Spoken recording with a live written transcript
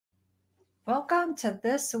Welcome to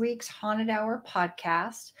this week's Haunted Hour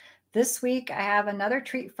podcast. This week, I have another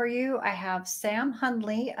treat for you. I have Sam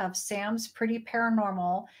Hundley of Sam's Pretty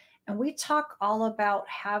Paranormal, and we talk all about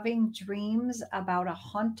having dreams about a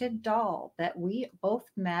haunted doll that we both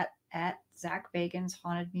met at Zach Bagan's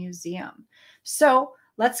Haunted Museum. So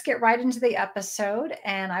let's get right into the episode,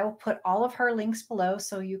 and I will put all of her links below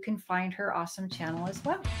so you can find her awesome channel as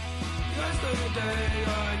well. Yesterday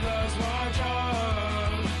I lost my child.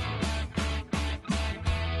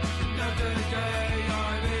 Today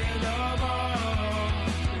I'm in a bar.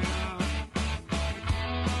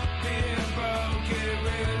 Being broke, it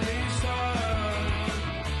really sucks.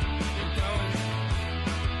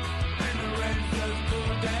 And the rent's just too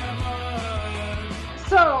damn much.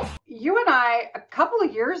 So you and I, a couple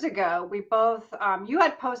of years ago, we both, you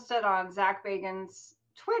had posted on Zach Bagan's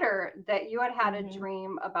Twitter that you had a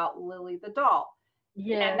dream about Lily the doll.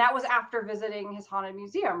 Yes. And that was after visiting his haunted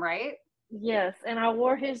museum, right? Yes. And I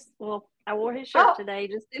wore his shirt today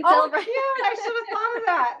just to Oh, celebrate. cute. I should have thought of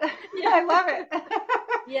that. Yeah. I love it.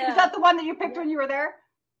 Yeah. Is that the one that you picked when you were there?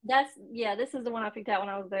 This is the one I picked out when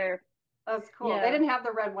I was there. That's cool. Yeah. They didn't have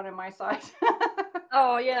the red one in my size.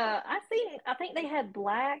 Oh yeah. I think they had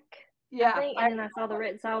black. Yeah. And then I saw the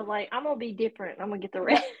red, so I was like, I'm gonna be different. I'm gonna get the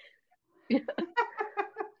red.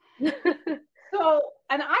 So,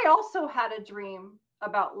 and I also had a dream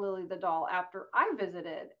about Lily the doll after I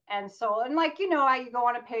visited. And so, and like, you go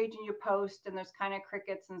on a page and you post and there's kind of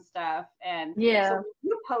crickets and stuff. And Yeah. so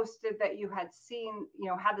you posted that you had seen,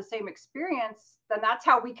 had the same experience. Then that's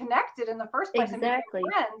how we connected in the first place. Exactly. And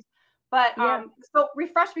became friends. But Yeah. so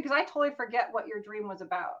refresh, because I totally forget what your dream was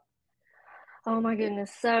about. Oh my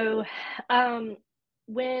goodness. So,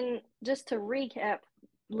 just to recap,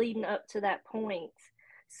 leading up to that point,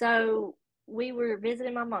 so we were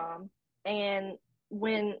visiting my mom, and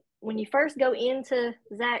when you first go into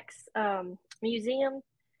Zach's museum,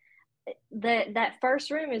 that first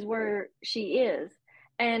room is where she is,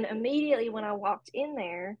 and immediately when I walked in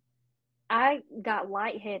there, I got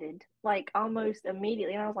lightheaded, like almost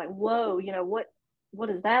immediately, and I was like, "Whoa, what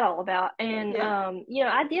is that all about?" And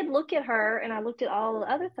I did look at her, and I looked at all the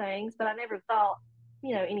other things, but I never thought,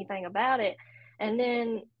 anything about it. And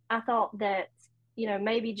then I thought that,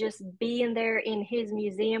 maybe just being there in his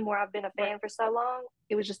museum where I've been a fan for so long,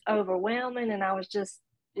 it was just overwhelming, and I was just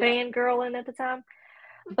fangirling at the time.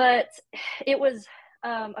 But it was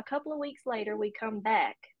a couple of weeks later, we come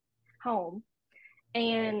back home,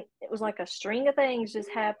 and it was like a string of things just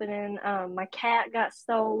happening. My cat got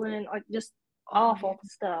stolen, like just awful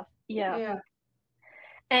stuff. Yeah.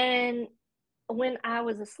 And when I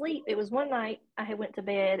was asleep, it was one night I had went to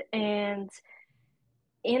bed, and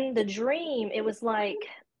in the dream, it was like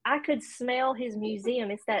I could smell his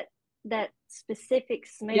museum. It's that specific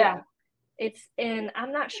smell. Yeah. And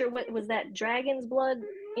I'm not sure what was that, dragon's blood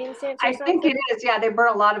incense or I something? think it is. Yeah, they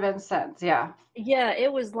burn a lot of incense. Yeah. Yeah,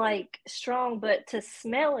 it was like strong, but to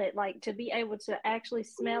smell it, like to be able to actually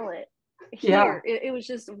smell it here, it was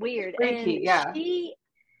just weird. Freaky, and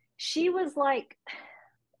she was like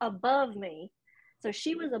above me. So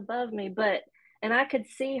she was above me, and I could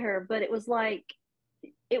see her, but it was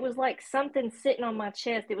like something sitting on my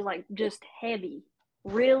chest. It was like just heavy,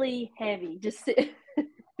 really heavy.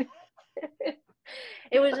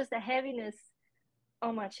 It was just a heaviness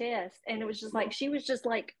on my chest, and it was just like she was just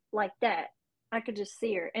like that. I could just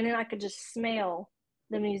see her, and then I could just smell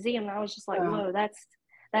the museum, and I was just like, whoa,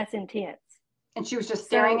 that's intense. And she was just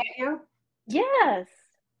staring at you? Yes.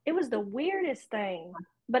 It was the weirdest thing.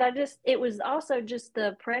 But it was also just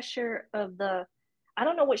the pressure of I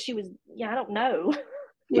don't know what she was, I don't know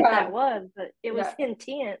what that was, but it was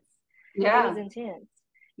intense. Yeah. It was intense.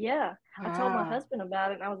 Yeah. I told my husband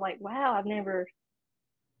about it, and I was like, wow, I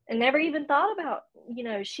never even thought about,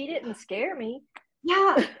 she didn't scare me.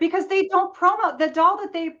 Yeah, because they don't promote the doll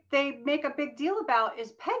that they make a big deal about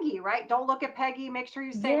is Peggy, right? Don't look at Peggy. Make sure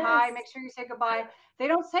you say hi. Make sure you say goodbye. They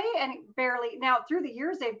don't say any barely. Now through the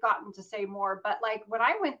years they've gotten to say more, but like when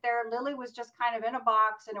I went there, Lily was just kind of in a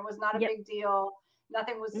box, and it was not a big deal.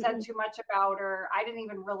 Nothing was said too much about her. I didn't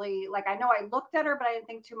even really I know I looked at her, but I didn't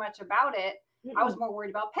think too much about it. I was more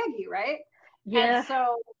worried about Peggy, right? Yeah. And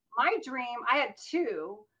so my dream, I had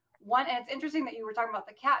two. One, and it's interesting that you were talking about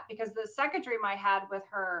the cat, because the second dream I had with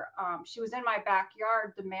her, she was in my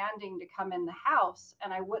backyard demanding to come in the house,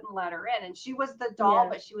 and I wouldn't let her in. And she was the doll,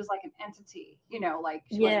 but she was like an entity, like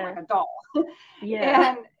she wasn't like a doll.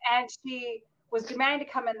 And she was demanding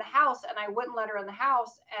to come in the house, and I wouldn't let her in the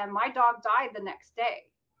house. And my dog died the next day.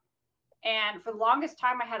 And for the longest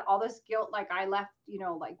time, I had all this guilt, like I left,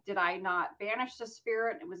 did I not banish the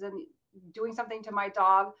spirit? It was in doing something to my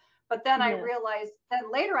dog. But then I Yeah. realized, then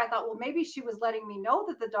later I thought, well, maybe she was letting me know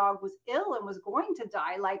that the dog was ill and was going to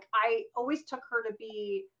die. Like I always took her to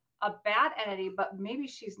be a bad entity, but maybe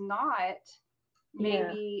she's not. Yeah.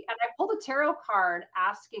 Maybe, and I pulled a tarot card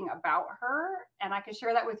asking about her, and I can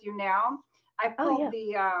share that with you now. I Oh pulled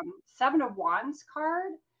yeah. the Seven of Wands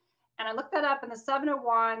card, and I looked that up, and the Seven of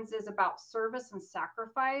Wands is about service and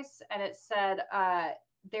sacrifice, and it said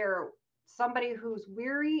they're somebody who's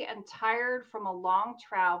weary and tired from a long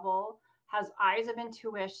travel, has eyes of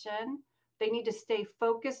intuition. They need to stay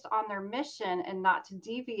focused on their mission and not to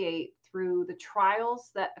deviate through the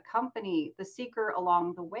trials that accompany the seeker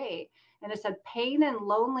along the way. And it said pain and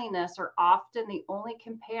loneliness are often the only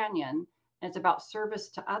companion, and it's about service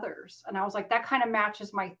to others. And I was like, that kind of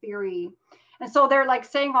matches my theory. And so they're like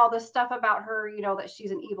saying all this stuff about her, you know, that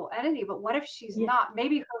she's an evil entity. But what if she's Yeah. not?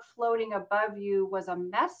 Maybe her floating above you was a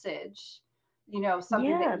message, you know, something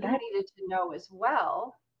Yeah. that you needed to know as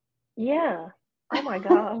well. Yeah. Oh my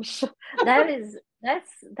gosh.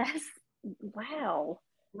 That's wow.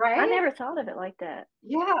 I Right? never thought of it like that.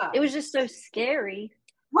 Yeah. It was just so scary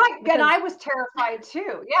Right. And because I was terrified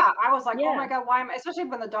too. Yeah. I was like, oh my yeah, God, why am I, especially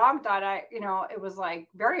when the dog died, it was like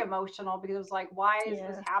very emotional because it was like, why is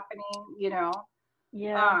this yeah, happening? You know?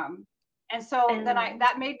 yeah. Um, and so then And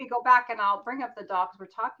that made me go back, and I'll bring up the doc because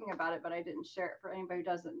we're talking about it, but I didn't share it for anybody who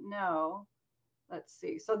doesn't know. Let's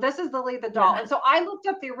see. So this is Lily the doll. yeah. And so I looked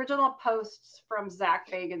up the original posts from Zach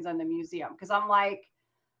Bagans and the museum because I'm like,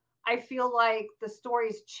 I feel like the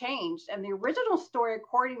story's changed. And the original story,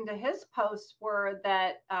 according to his posts, were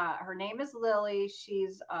that her name is Lily.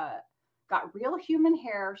 She's got real human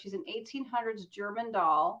hair. She's an 1800s German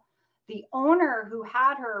doll. The owner who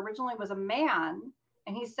had her originally was a man,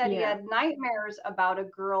 and he said he Yeah. had nightmares about a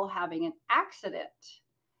girl having an accident.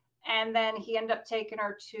 And then he ended up taking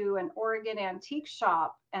her to an Oregon antique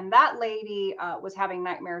shop, and that lady was having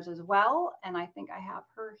nightmares as well. And I think I have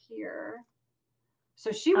her here.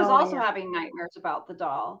 So she was Oh also yeah. having nightmares about the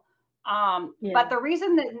doll. Yeah. But the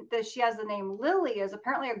reason that she has the name Lily is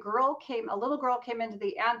apparently a little girl came into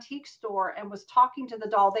the antique store and was talking to the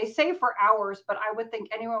doll. They say for hours, but I would think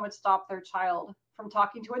anyone would stop their child from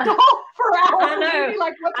talking to a doll for hours. I know. They'd be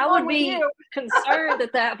like, what's I wrong would with be you? concerned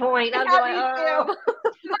at that point. I'd be Yeah, like, me too.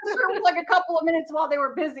 I'm sure it was like a couple of minutes while they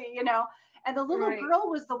were busy, you know. And the little right. girl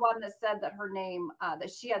was the one that said that her name, that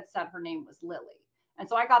she had said her name was Lily. And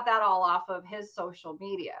so I got that all off of his social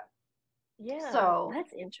media. Yeah, So,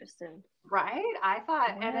 that's interesting. right? I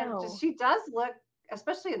thought, and then Wow. she does look,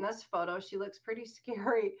 especially in this photo, she looks pretty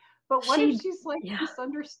scary. But what if She, she's like yeah,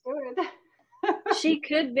 misunderstood? she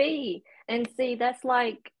could be. And see, that's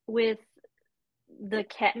like with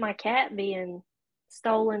my cat being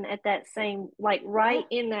stolen at that same, like right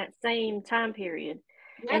in that same time period.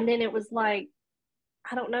 Yeah. And then it was like,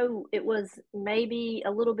 I don't know, it was maybe a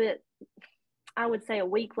little bit, I would say a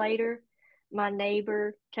week later, my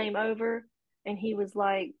neighbor came over and he was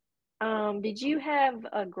like, did you have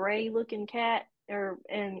a gray looking cat?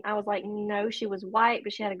 And I was like, no, she was white,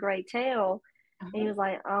 but she had a gray tail. And he was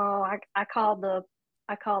like, oh, I called the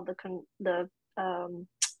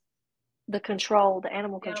control, the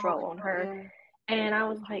animal control on her. Yeah. And I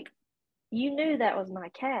was like, you knew that was my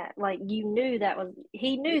cat. Like he knew that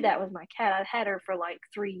was my cat. I'd had her for like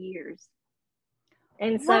 3 years.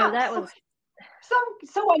 And so Wow. that was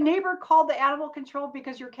So a neighbor called the animal control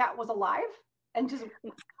because your cat was alive and just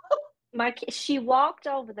she walked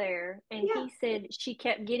over there and yeah. he said she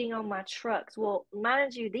kept getting on my trucks. Well,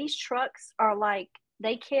 mind you, these trucks are like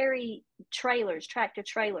they carry trailers, tractor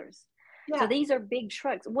trailers. Yeah. So these are big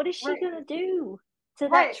trucks. What is she gonna do to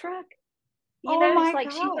that Right. truck? Oh my it's like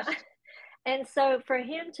gosh. and so for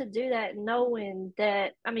him to do that, knowing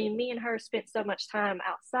that, I mean, me and her spent so much time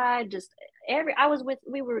outside, just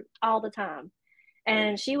we were all the time,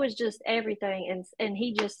 and she was just everything, and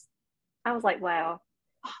he just, I was like, wow.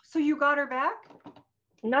 So you got her back?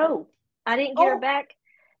 No, I didn't get her Oh, back.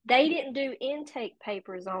 They didn't do intake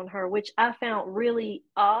papers on her, which I found really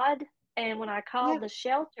odd. And when I called yeah. the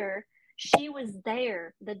shelter, she was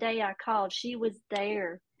there the day I called. She was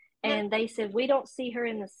there. Yeah. And they said, we don't see her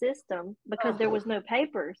in the system because there was no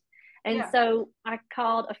papers. And Yeah. so I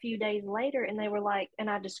called a few days later and they were like, and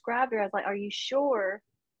I described her. I was like, are you sure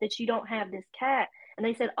that you don't have this cat? And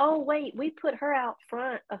they said, oh, wait, we put her out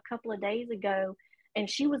front a couple of days ago and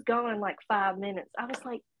she was gone in like 5 minutes. I was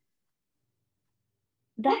like,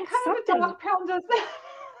 What that's kind of a something. dog pound does that?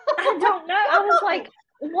 I don't know. I was like,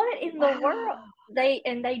 what in the world? They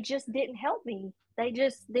just didn't help me.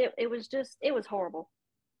 It was horrible.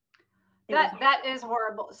 That is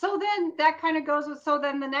horrible. So then that kind of goes with, so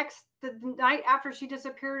then the night after she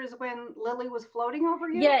disappeared is when Lily was floating over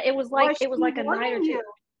you? Yeah, it was like a night or two. You?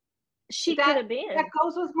 She could That have been. that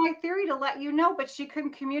goes with my theory to let you know, but she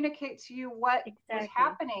couldn't communicate to you what was Exactly.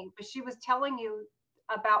 happening. But she was telling you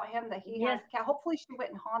about him, that he Yeah. has cat. Hopefully she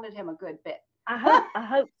went and haunted him a good bit. I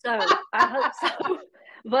hope so. I hope so.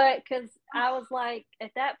 But because I was like,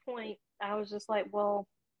 at that point, I was just like, well,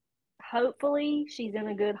 hopefully she's in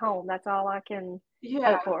a good home. That's all I can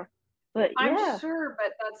Yeah, hope for. But I'm yeah, sure,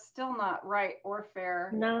 but that's still not right or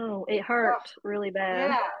fair. no, it Ugh, hurt really bad.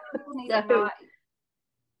 yeah, people need to So not.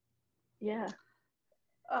 yeah.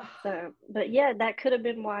 Ugh. So, but yeah, that could have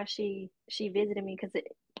been why she visited me because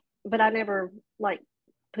but I never like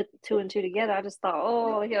put two and two together. I just thought,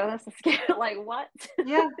 oh, that's a scary. Like what?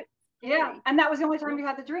 Yeah, yeah, Scary. and that was the only time Yeah. you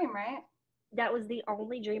had the dream, right? That was the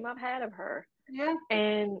only dream I've had of her, Yeah,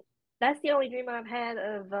 and that's the only dream I've had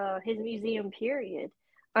of his museum. Period.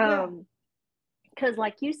 yeah, Because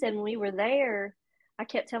like you said, when we were there, I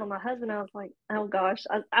kept telling my husband, I was like, oh gosh,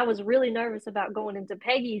 I was really nervous about going into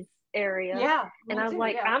Peggy's area. yeah. And Me I was too.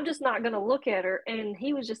 like, Yeah. I'm just not going to look at her. And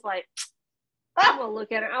he was just like, I'm going to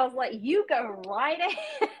look at her. I was like, you go right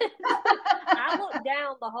ahead. I looked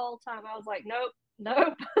down the whole time. I was like, nope,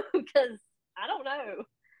 because I don't know,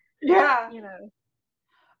 Yeah.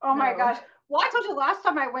 Oh my No. gosh. Well, I told you last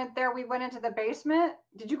time I went there, we went into the basement.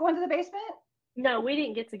 Did you go into the basement? No, we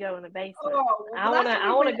didn't get to go in the basement. Oh, well, I last want time we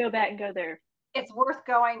to went, go back and go there. it's worth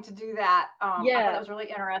going to do that. I thought Yeah. that was really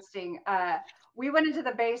interesting. We went into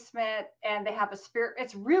the basement and they have a spirit.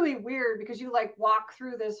 It's really weird because you like walk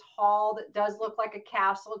through this hall that does look like a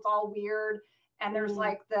castle. It's all weird. And there's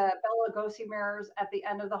like the Bela Lugosi mirrors at the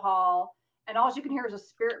end of the hall. And all you can hear is a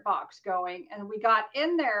spirit box going. And we got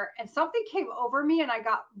in there and something came over me and I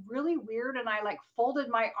got really weird. And I like folded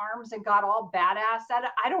my arms and got all badass at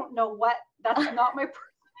it. I don't know what, that's not my,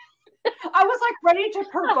 I was like ready to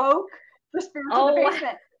provoke the spirits in the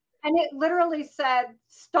basement. And it literally said,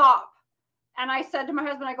 stop. And I said to my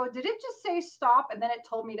husband, I go, did it just say stop? And then it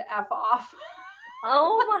told me to F off.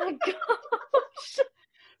 Oh my gosh.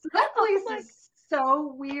 So that place is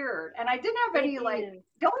so weird. And I didn't have any, like,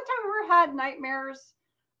 the only time I ever had nightmares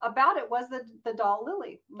about it was the doll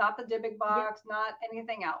Lily, not the Dybbuk box, not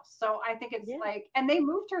anything else. So I think it's like, and they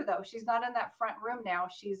moved her though. She's not in that front room now.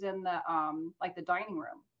 She's in the, like the dining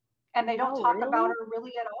room. And they don't talk about her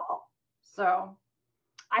really at all. So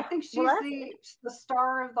I think she's the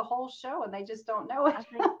star of the whole show, and they just don't know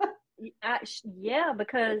it. Yeah,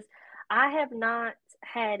 because I have not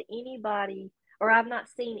had anybody, or I've not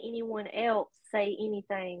seen anyone else say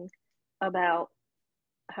anything about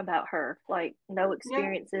her. Like no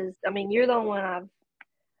experiences. I mean, you're the only one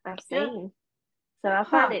I've seen, so I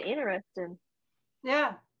find it interesting.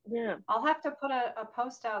 Yeah. I'll have to put a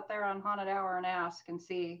post out there on Haunted Hour and ask and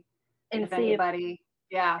see if anybody.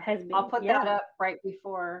 I'll put that up right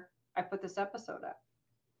before I put this episode up.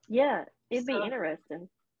 Yeah, it'd be interesting.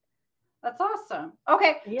 That's awesome.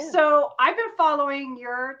 Okay, so I've been following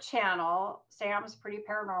your channel, Sam's Pretty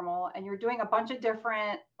Paranormal, and you're doing a bunch of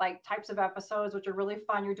different like types of episodes, which are really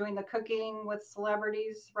fun. You're doing the cooking with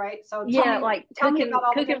celebrities, right? So tell me about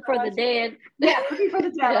all cooking for the dead. Yeah, cooking for the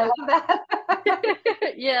dead. I love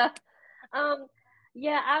that. Yeah.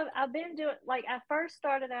 I've been doing, like, I first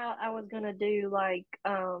started out, I was gonna do like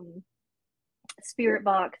spirit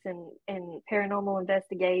box and paranormal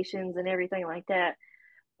investigations and everything like that,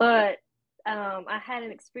 but I had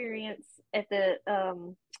an experience at the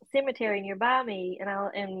cemetery nearby me,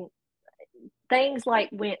 and things like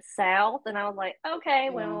went south, and I was like, okay,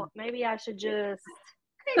 well, maybe I should just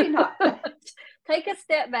maybe not take a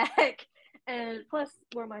step back. And plus,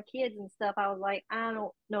 where my kids and stuff, I was like, I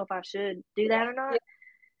don't know if I should do that or not.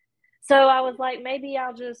 So I was like, maybe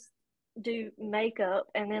I'll just do makeup,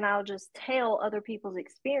 and then I'll just tell other people's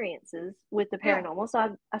experiences with the paranormal.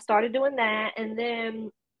 So I started doing that, and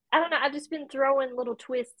then I don't know, I've just been throwing little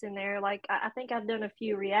twists in there. Like I think I've done a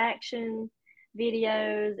few reaction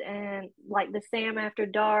videos, and like the Sam After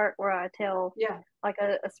Dark, where I tell like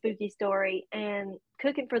a spooky story, and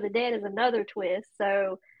Cooking for the Dead is another twist.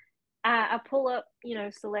 So I pull up,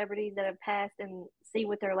 celebrities that have passed and see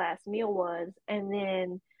what their last meal was, and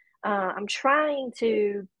then I'm trying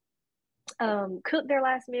to cook their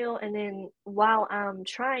last meal, and then while I'm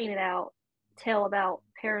trying it out, tell about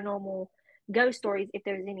paranormal ghost stories, if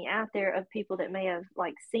there's any out there, of people that may have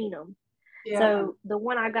like seen them. So the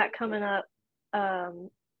one I got coming up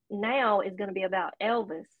now is going to be about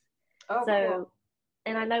Elvis. Cool.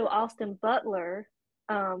 And I know Austin Butler,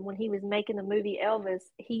 when he was making the movie Elvis,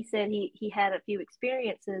 he said he had a few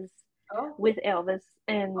experiences with Elvis,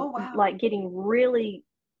 and like getting really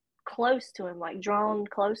close to him, like drawn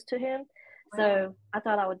close to him. So I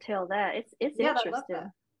thought I would tell that. It's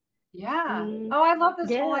interesting. Yeah. Mm, Oh, I love this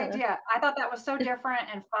whole yeah, idea. I thought that was so different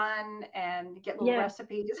and fun and get little yeah.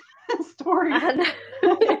 recipes and stories. I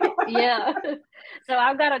know. Yeah. So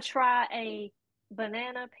I've got to try a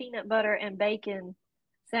banana, peanut butter, and bacon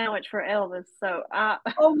sandwich for Elvis. So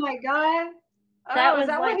Oh my God. that Oh, is was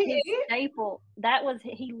that what like he his ate? staple. That was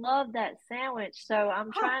he loved that sandwich. So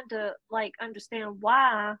I'm trying to like understand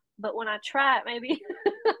why, but when I try it, maybe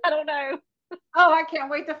I don't know. Oh, I can't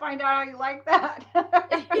wait to find out how you like that.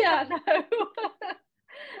 Yeah, I know.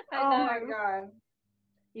 I Oh my know. God.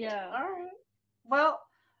 Yeah. All right. Well,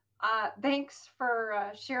 thanks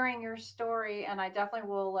for sharing your story, and I definitely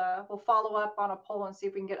will follow up on a poll and see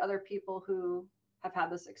if we can get other people who have had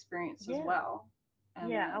this experience as Yeah. well, and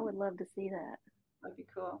Yeah, I then would love to see that. that'd be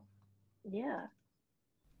cool. Yeah.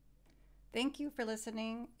 Thank you for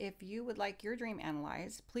listening. If you would like your dream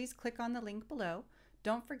analyzed, please click on the link below.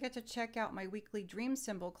 Don't forget to check out my weekly dream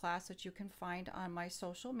symbol class that you can find on my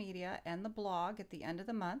social media and the blog at the end of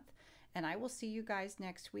the month. And I will see you guys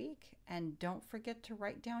next week. And don't forget to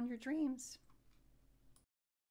write down your dreams.